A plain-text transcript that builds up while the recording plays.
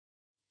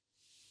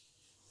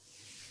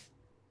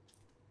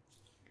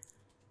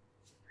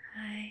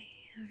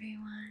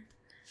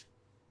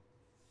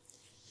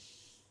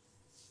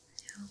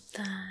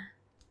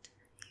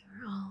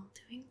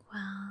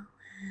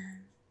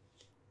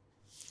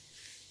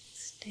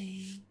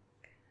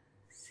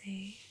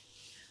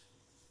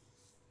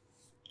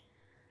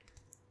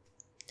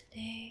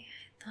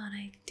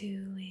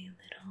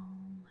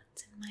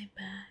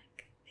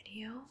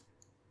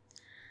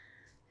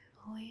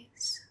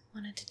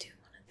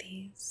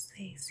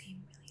they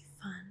seem really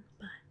fun,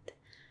 but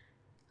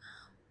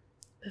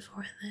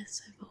before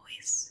this I've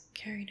always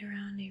carried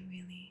around a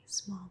really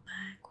small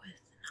bag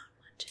with not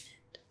much in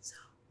it. So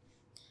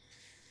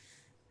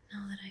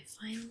now that I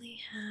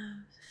finally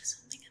have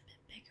something a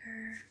bit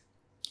bigger,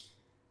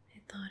 I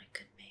thought it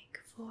could make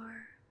for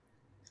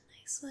a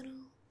nice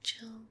little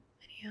chill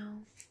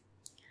video.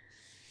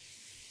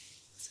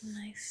 Some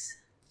nice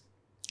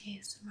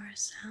ASMR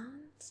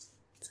sounds,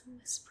 some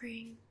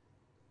whispering.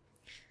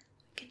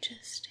 We can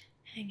just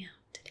hang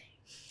out today.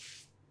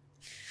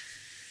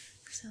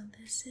 So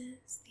this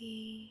is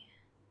the,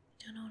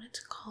 I don't know what it's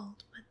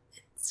called, but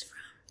it's from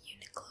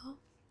Uniqlo.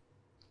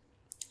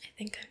 I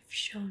think I've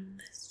shown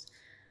this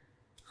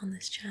on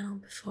this channel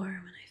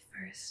before when I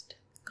first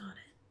got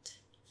it.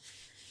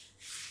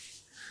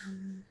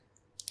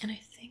 And I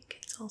think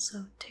it's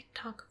also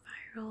TikTok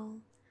viral.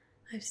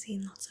 I've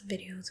seen lots of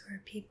videos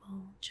where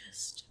people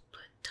just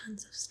put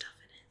tons of stuff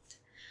in it.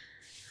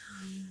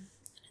 And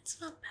it's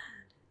not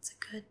bad. It's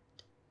a good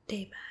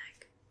day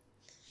bag.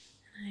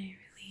 And I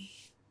really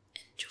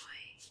enjoy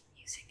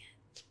using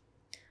it.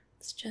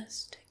 Let's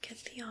just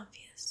get the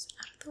obvious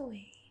out of the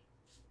way.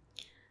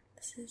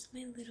 This is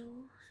my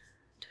little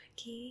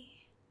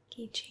Twiggy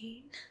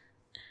keychain.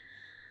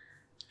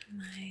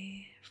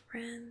 My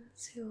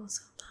friends who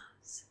also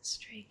loves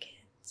Stray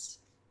Kids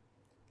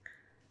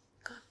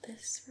got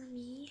this for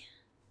me.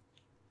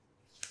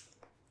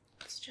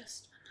 Let's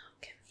just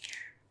unhook him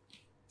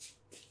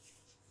here.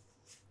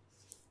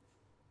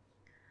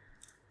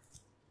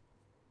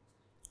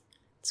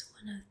 It's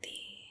one of the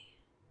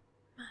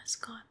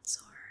mascots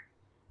or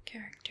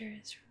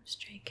characters from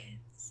Stray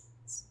Kids.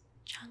 It's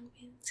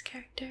Changbin's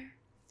character.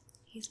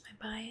 He's my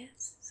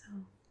bias, so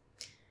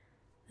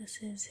this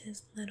is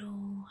his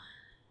little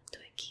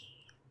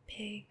Twiggy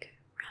pig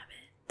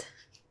rabbit.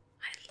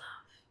 I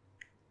love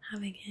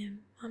having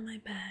him on my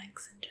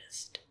bags and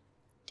just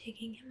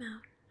taking him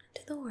out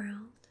into the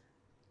world.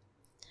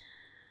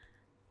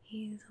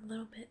 He's a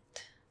little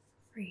bit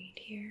frayed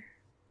here.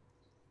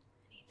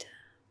 I need to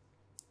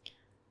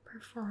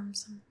perform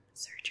some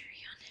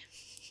surgery on him.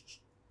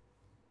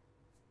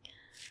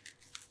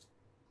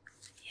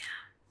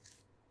 Yeah.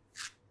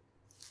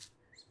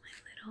 This is my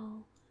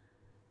little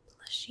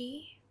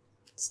plushie.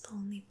 It's the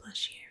only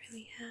plushie I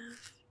really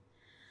have.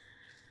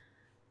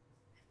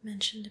 I've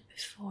mentioned it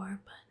before,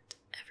 but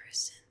ever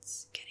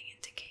since getting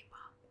into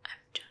K-pop,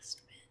 I've just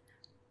been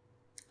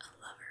a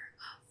lover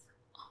of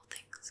all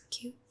things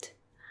cute.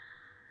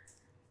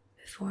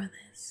 Before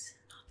this,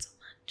 not so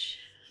much.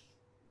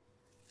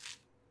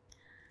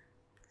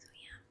 So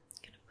yeah,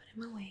 I'm gonna put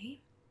him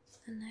away.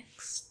 The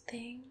next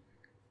thing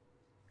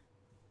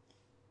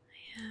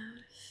I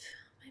have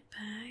my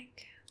bag.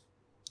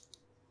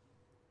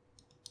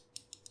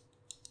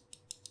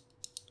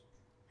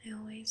 I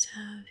always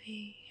have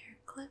a hair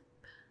clip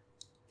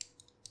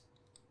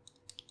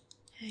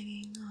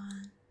hanging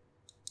on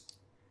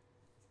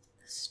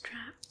the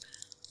strap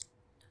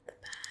of the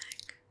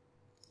bag.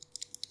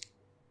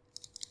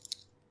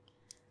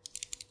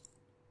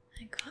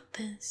 I got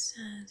this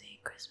as a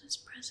Christmas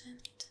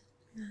present,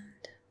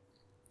 and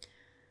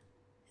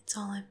it's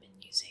all I've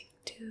been using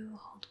to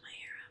hold my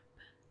hair up.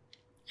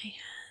 I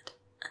had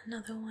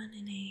another one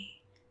in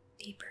a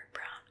deeper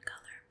brown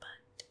color,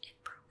 but it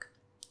broke.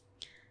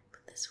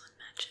 But this one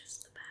matches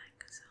the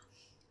bag, so.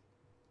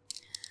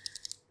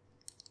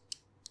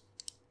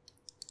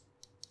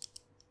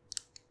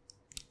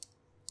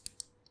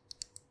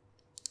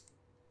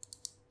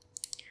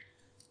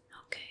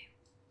 Okay.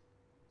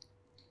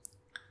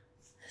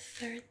 The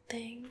third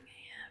thing I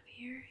have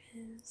here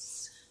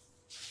is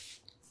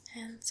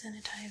hand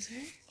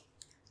sanitizer.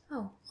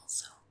 Oh,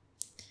 also,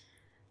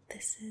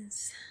 this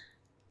is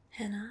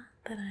henna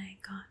that I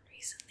got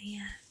recently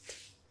at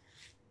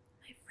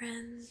my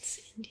friend's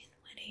Indian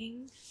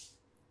wedding,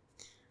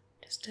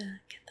 just to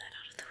get that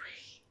out of the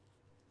way.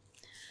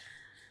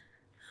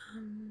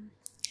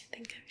 I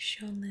think I've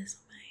shown this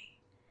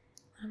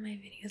on one of my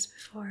videos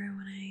before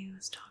when I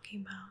was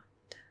talking about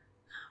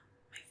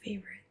my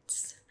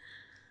favorites.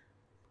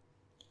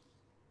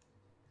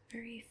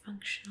 Very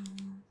functional,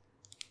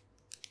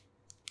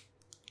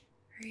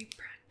 very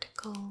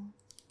practical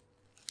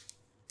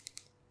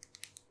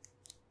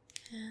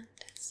hand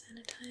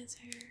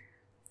sanitizer.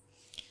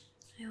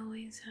 I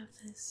always have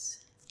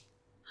this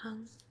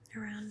hung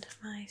around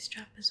my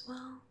strap as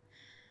well.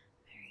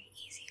 Very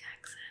easy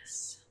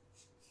access.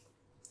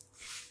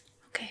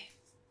 Okay,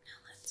 now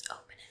let's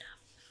open it up.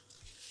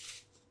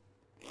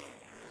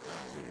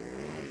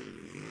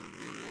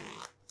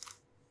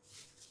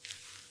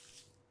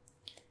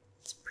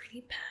 It's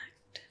pretty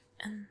packed,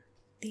 and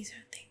these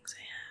are things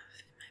I have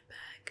in my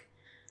bag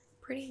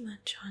pretty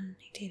much on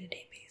a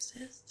day-to-day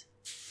basis.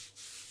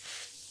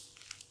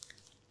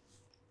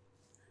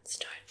 Let's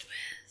start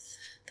with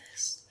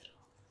this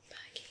little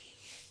baggie.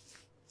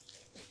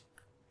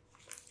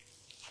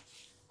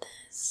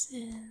 This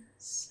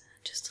is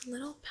just a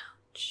little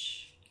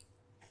pouch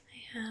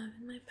I have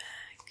in my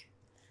bag.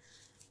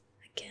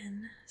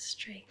 Again,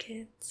 Stray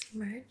Kids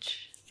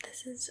merch.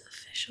 This is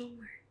official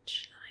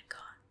merch that I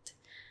got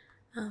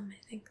I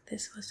think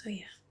this was, oh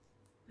yeah,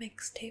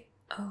 mixtape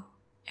O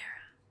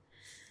era.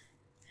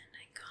 And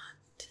I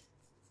got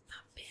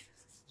Papin,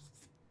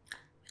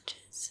 which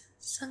is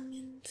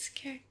Sungmin's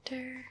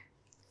character.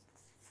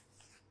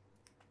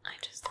 I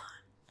just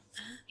thought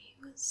that he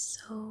was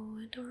so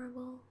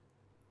adorable.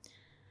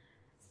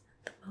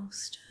 The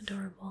most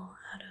adorable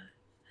out of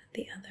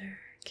the other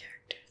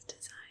characters'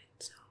 design,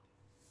 so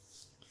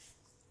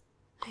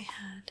I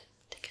had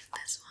to get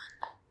this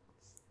one.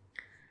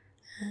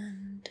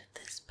 And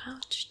this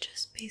pouch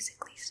just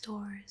basically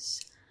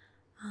stores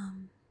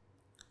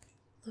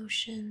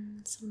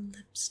lotion, some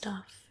lip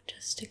stuff,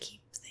 just to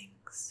keep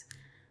things,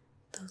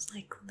 those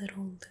like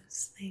little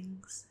loose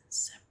things,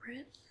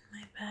 separate in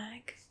my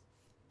bag.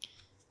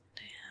 And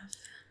I have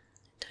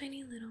a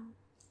tiny little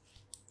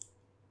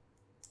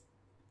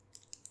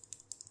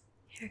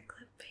hair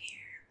clip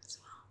here as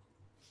well,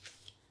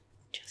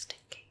 just in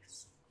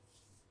case.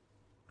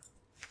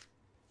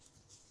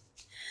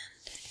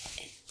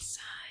 And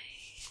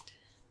inside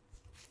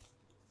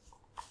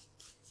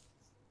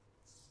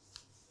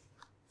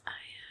I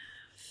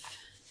have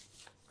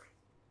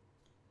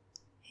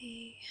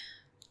a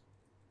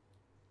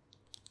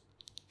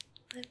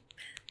lip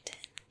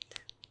tint.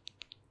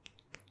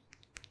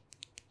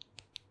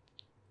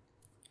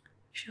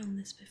 I've shown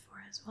this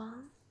before as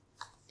well.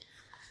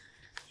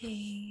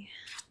 A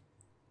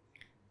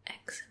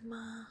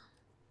eczema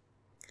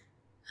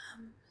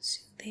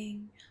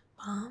soothing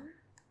balm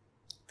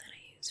that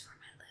I use for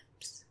my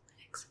lips,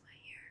 eczema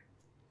here,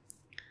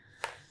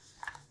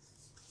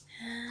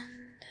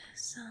 and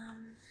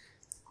some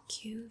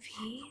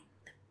QV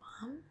lip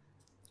balm.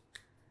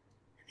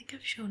 I think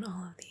I've shown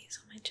all of these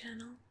on my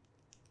channel.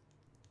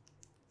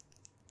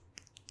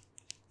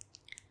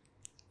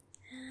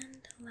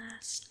 And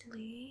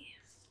lastly,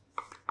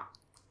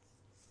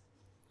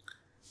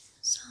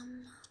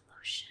 some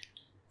lotion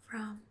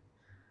from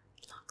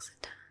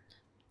L'Occitane.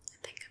 I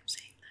think I'm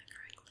saying that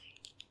correctly.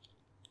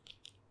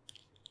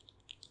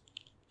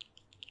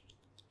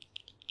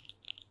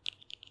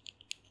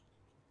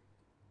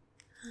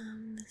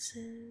 This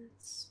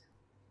is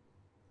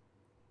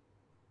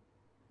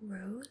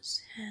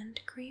Rose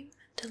Hand Cream,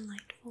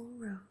 Delightful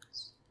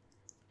Rose,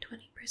 20%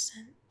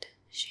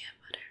 shea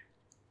butter.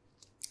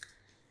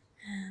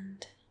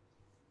 And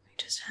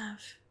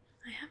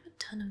I have a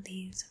ton of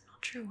these. I'm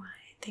not sure why.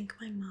 I think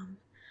my mom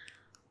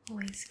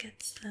always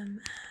gets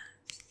them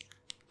as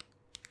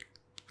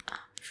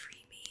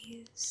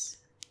freebies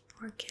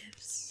or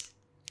gifts.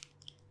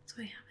 So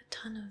I have a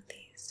ton of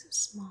these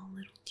small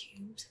little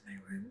tubes in my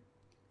room.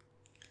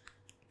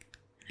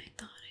 And I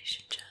thought I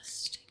should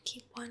just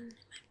keep one in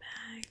my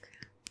bag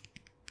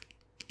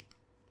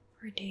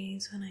for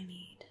days when I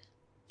need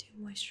to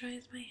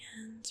moisturize my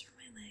hands or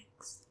my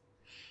legs.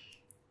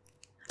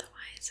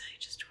 Otherwise, I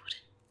just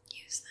wouldn't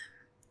use them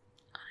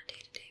on a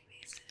day-to-day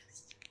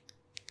basis.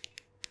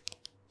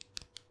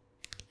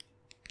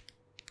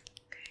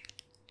 Okay,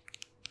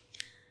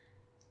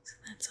 so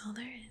that's all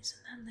there is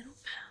in that little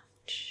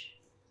pouch.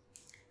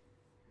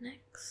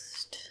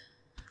 Next,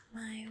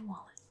 my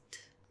wallet.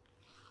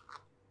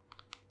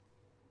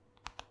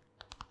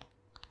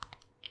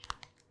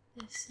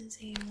 This is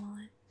a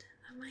wallet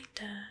that my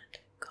dad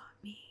got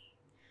me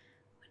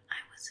when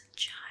I was a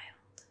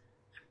child.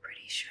 I'm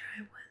pretty sure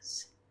I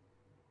was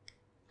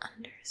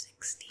under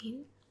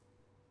 16.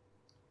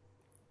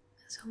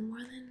 So more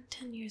than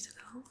 10 years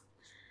ago.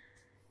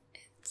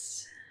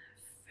 It's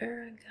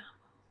Ferragamo.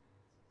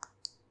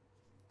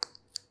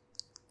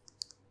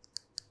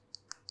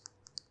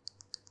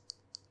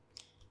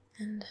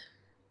 And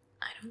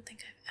I don't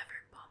think I've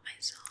ever bought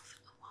myself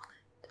a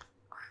wallet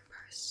or a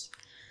purse.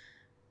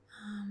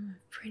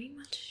 I've pretty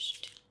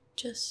much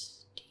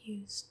just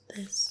used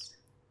this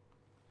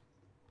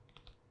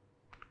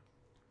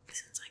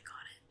since I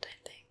got it,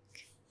 I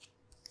think,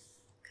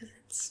 because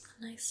it's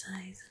a nice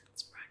size and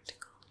it's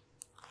practical.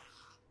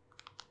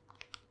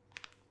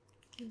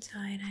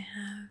 Inside I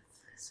have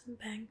some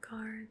bank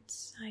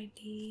cards,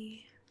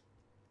 ID.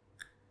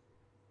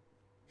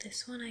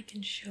 This one I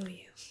can show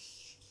you.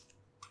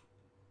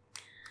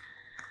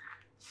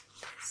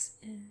 This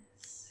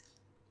is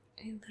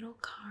a little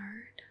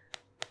card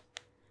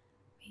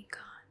we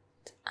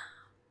got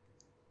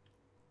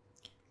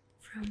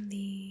from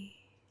the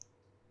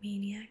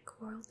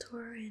Maniac World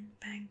Tour in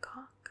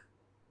Bangkok.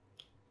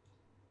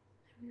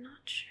 I'm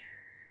not sure.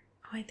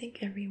 Oh, I think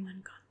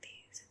everyone got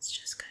these. It's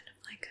just kind of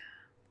like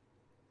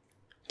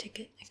a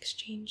ticket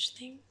exchange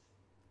thing.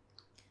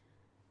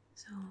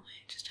 So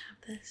I just have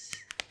this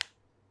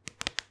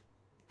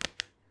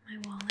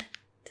in my wallet.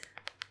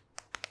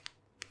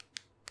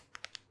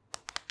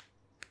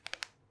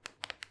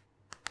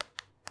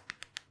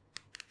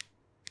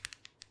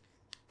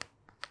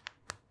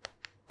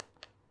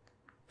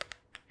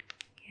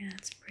 Yeah,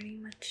 it's pretty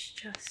much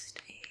just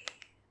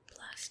a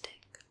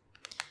plastic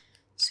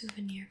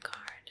souvenir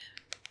card.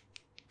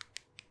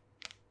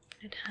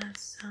 It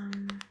has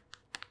some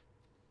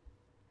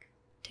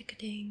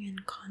ticketing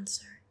and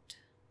concert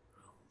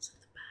rules in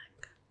the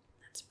back.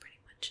 That's pretty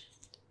much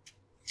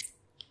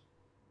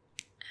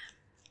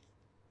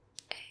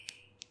it.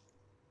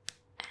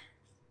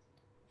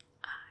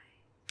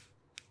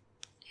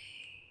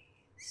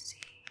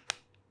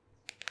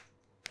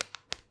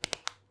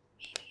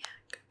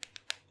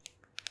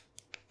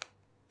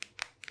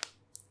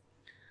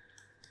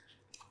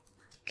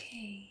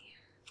 Okay,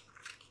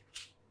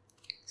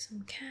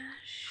 some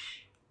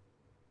cash.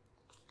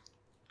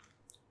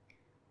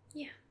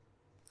 Yeah,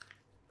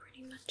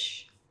 pretty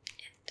much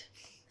it.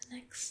 The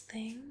next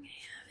thing I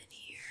have in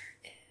here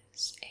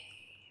is a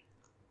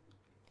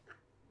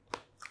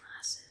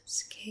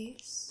glasses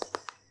case.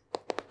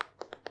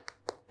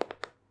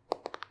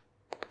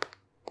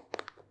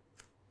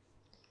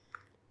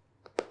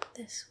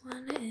 This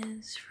one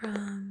is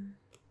from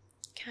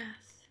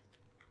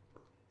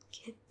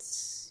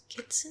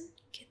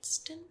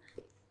Kitston.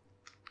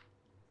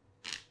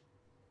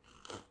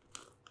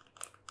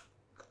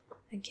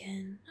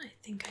 Again, I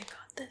think I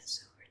got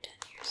this over 10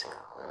 years ago.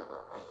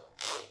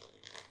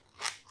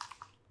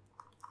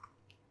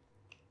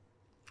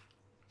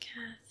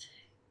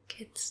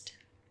 Kitston.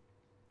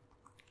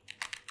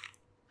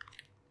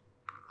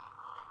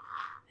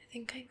 I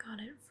think I got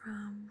it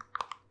from,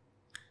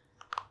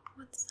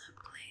 what's that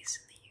place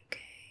in the UK?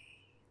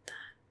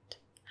 That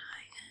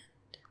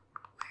high-end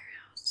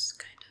warehouse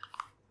kind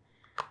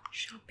of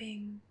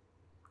shopping.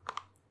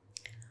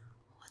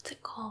 What's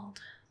it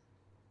called?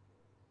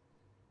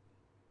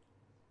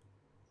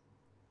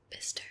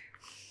 Bister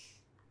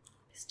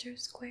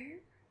Square?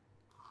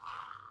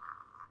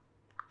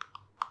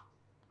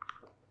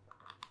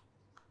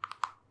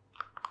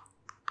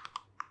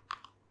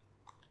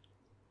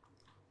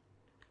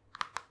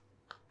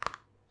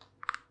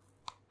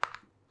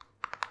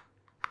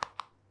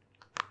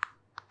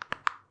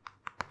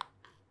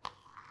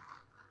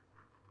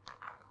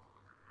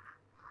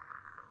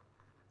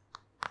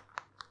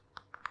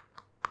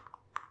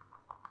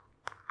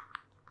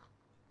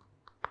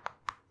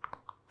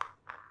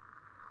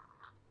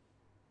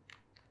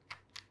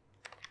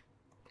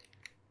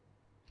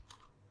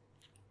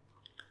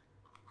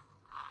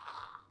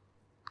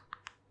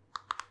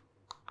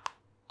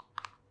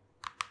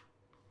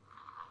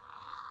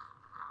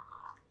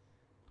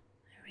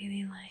 I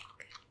really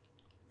like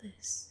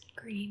this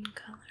green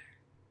color.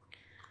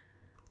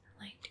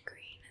 Light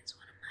green is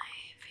one of my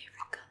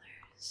favorite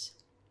colors.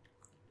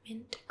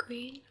 Mint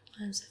green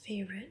was a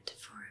favorite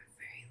for a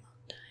very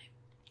long time,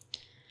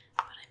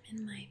 but I'm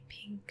in my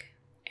pink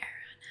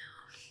era now.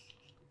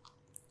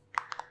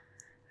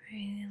 I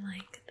really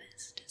like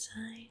this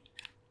design.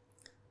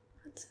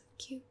 Lots of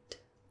cute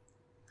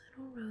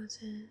little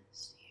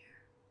roses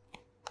here.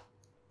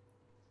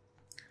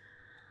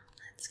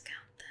 Let's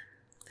count them.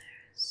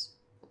 There's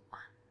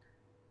 1,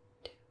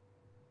 2,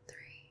 3,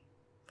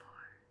 4,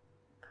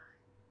 5,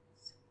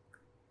 6,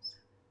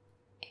 7,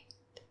 8,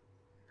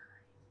 9,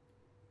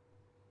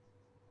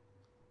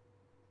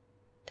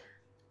 10,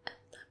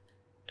 11,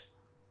 12,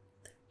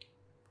 13,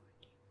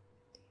 14,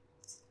 15,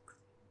 16,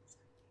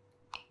 17,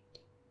 18,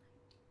 19,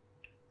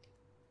 20.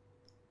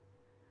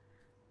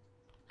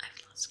 I've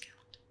lost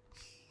count.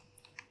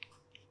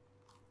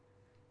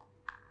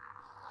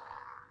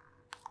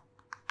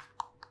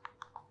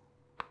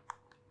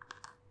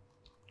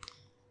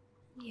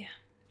 Yeah,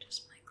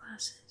 just my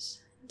glasses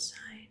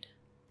inside.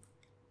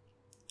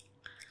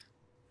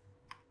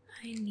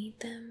 I need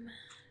them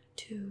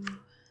to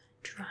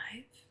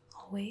drive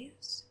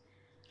always.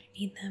 I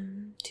need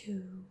them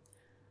to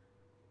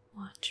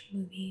watch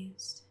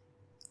movies.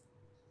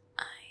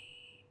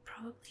 I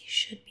probably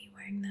should be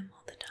wearing them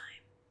all the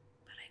time,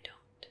 but I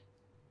don't.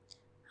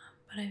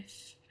 But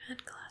I've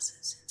had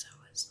glasses since I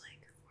was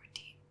like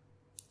 14.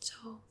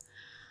 So,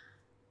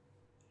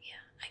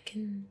 yeah, I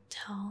can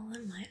tell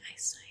that my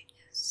eyesight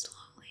is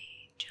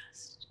slowly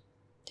just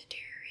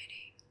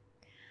deteriorating.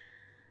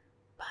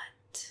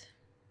 But,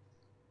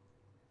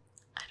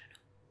 I don't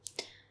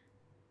know.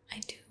 I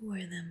do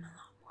wear them a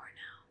lot more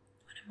now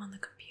when I'm on the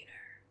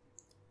computer.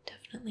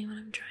 Definitely when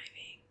I'm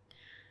driving.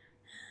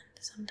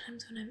 And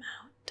sometimes when I'm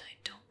out, I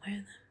don't wear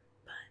them.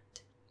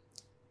 But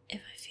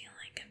if I feel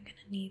like I'm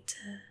gonna need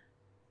to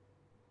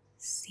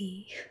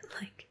see,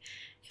 like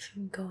if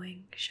I'm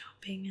going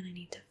shopping and I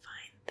need to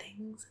find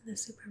things in the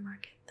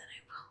supermarket, then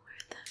I will wear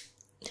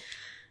them.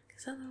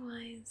 Because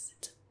otherwise,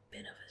 it's a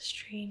bit of a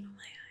strain on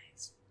my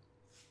eyes.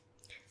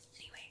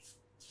 Anyway,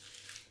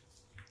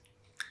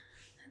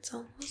 that's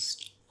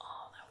almost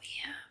all that we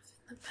have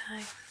in the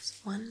bag. There's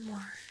one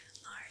more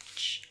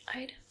large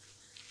item,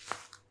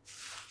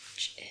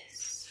 which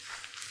is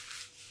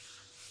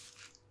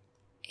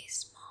a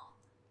small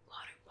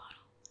water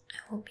bottle.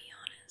 I will be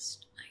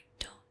honest, I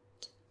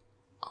don't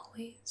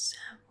always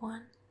have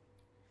one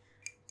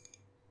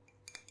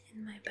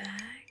in my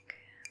bag,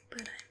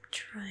 but I'm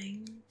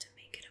trying to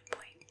make it a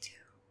point to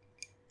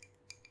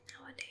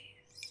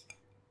nowadays.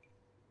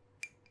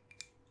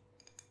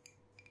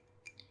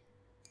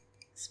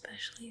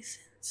 Especially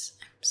since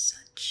I'm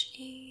such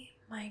a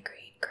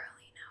migraine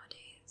girly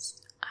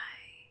nowadays.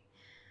 I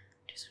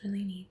just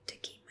really need to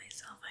keep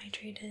myself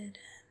hydrated,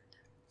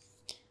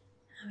 and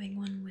having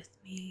one with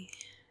me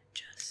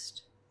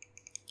just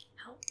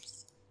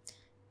helps.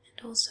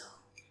 And also,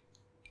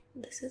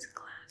 this is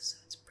glass, so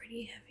it's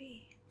pretty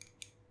heavy.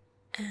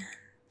 And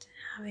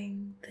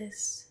having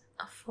this,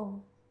 a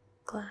full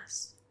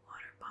glass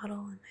water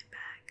bottle in my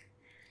bag,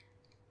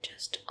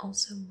 just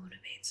also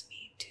motivates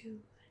me to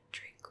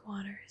drink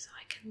water so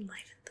I can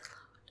lighten the load.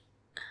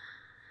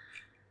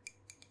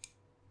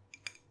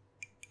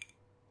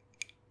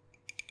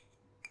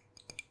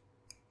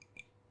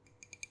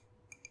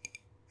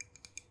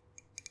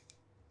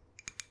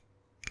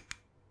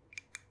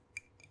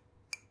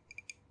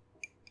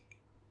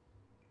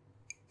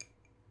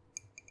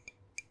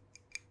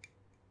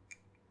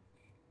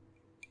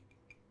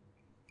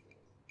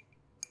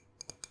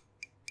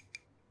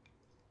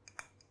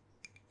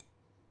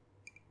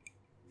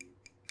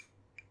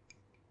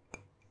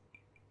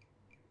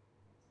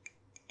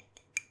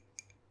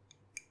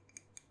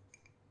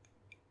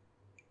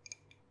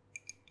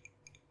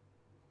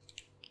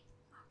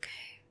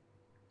 Okay,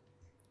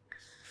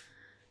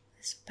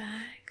 this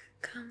bag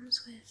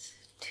comes with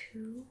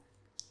 2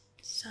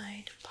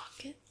 side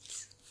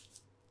pockets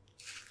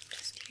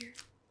just here,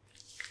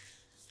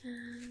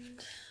 and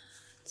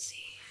let's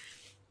see,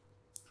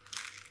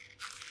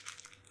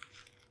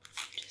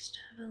 just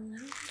have a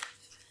little bit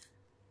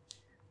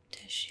of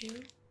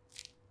tissue.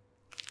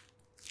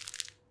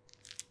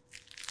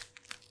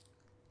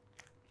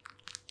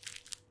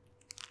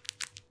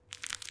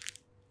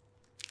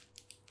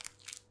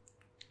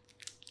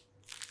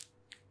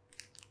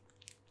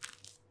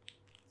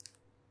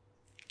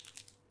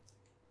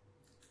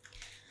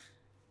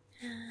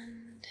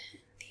 And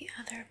the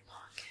other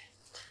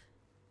pocket,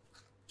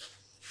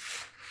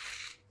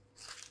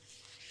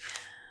 we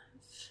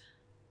have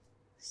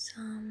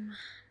some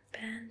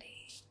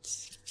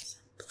band-aids,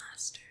 some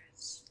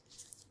plasters,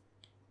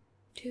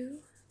 2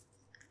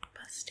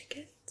 bus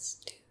tickets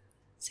to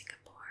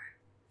Singapore.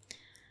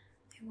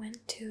 I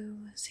went to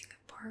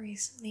Singapore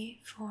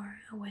recently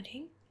for a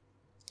wedding,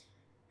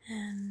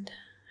 and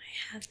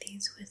I had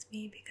these with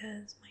me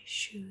because my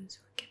shoes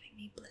were giving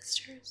me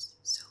blisters,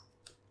 so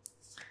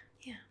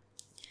yeah,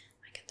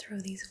 I can throw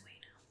these away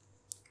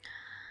now.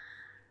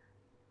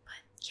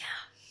 But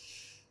yeah,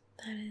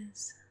 that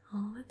is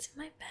all that's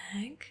in my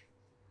bag.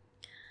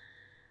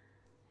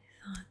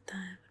 I thought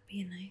that would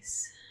be a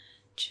nice,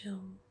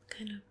 chill,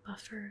 kind of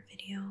buffer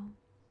video.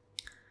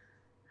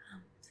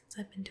 Since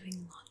I've been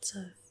doing lots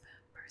of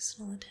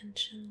personal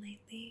attention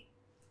lately,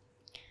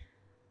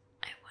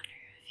 I wonder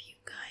if you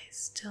guys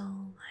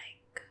still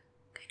like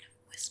kind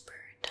of whisper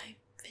type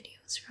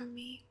videos from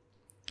me.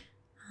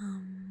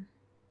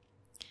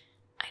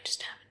 I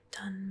just haven't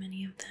done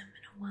many of them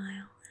in a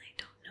while, and I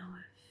don't know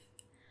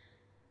if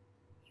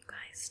you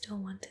guys still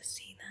want to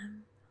see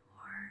them,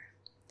 or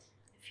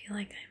I feel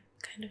like I'm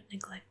kind of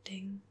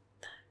neglecting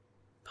that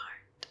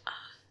part of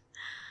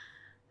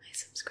my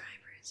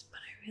subscribers, but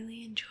I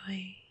really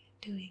enjoy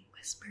doing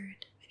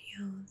whispered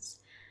videos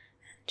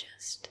and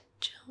just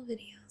chill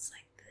videos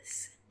like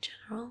this in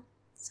general,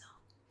 so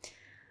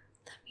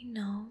let me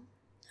know.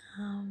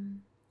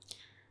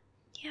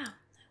 Yeah,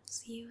 I will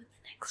see you in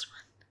the next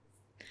one.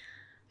 I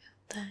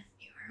hope that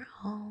you are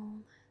all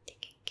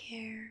taking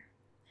care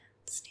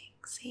and staying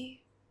safe,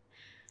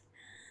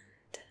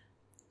 and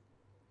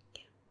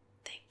yeah,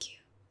 thank you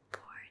for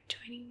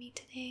joining me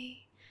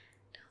today,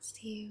 and I'll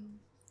see you